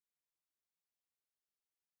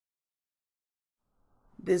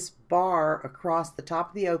This bar across the top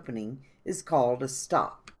of the opening is called a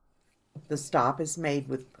stop. The stop is made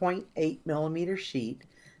with 0.8 millimeter sheet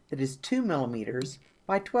that is 2 millimeters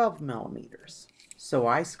by 12 millimeters. So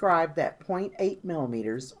I scribe that 0.8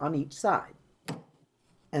 millimeters on each side.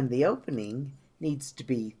 And the opening needs to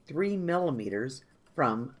be 3 millimeters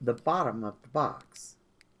from the bottom of the box.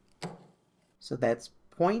 So that's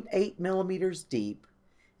 0.8 millimeters deep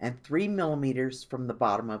and 3 millimeters from the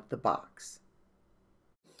bottom of the box.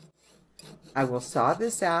 I will saw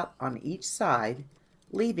this out on each side,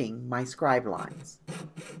 leaving my scribe lines.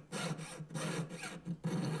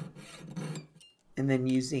 And then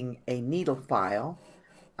using a needle file,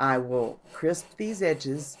 I will crisp these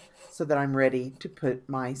edges so that I'm ready to put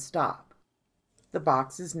my stop. The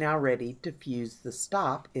box is now ready to fuse the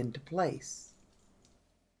stop into place.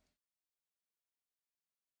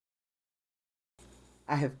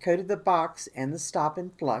 I have coated the box and the stop in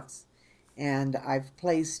flux, and I've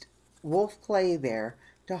placed wolf clay there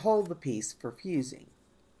to hold the piece for fusing.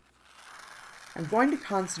 I'm going to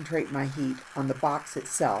concentrate my heat on the box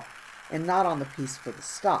itself and not on the piece for the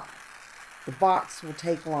stop. The box will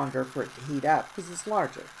take longer for it to heat up because it's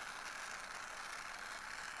larger.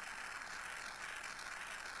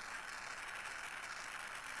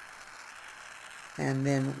 And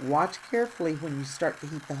then watch carefully when you start to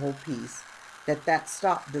heat the whole piece that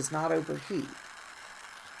stop does not overheat.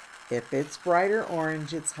 If it's brighter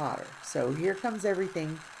orange, it's hotter. So here comes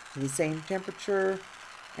everything to the same temperature,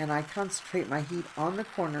 and I concentrate my heat on the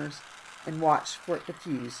corners and watch for it to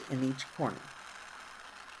fuse in each corner.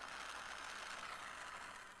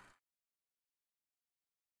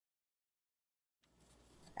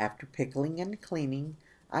 After pickling and cleaning,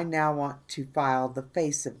 I now want to file the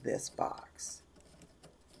face of this box.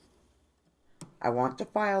 I want to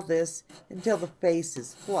file this until the face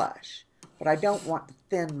is flush, but I don't want to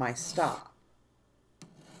thin my stop.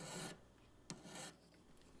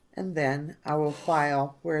 And then I will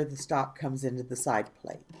file where the stop comes into the side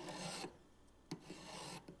plate.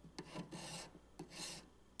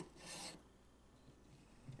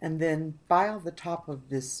 And then file the top of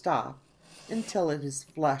this stop until it is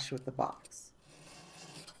flush with the box.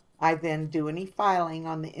 I then do any filing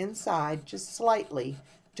on the inside just slightly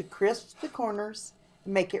to crisp the corners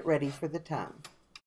and make it ready for the tongue.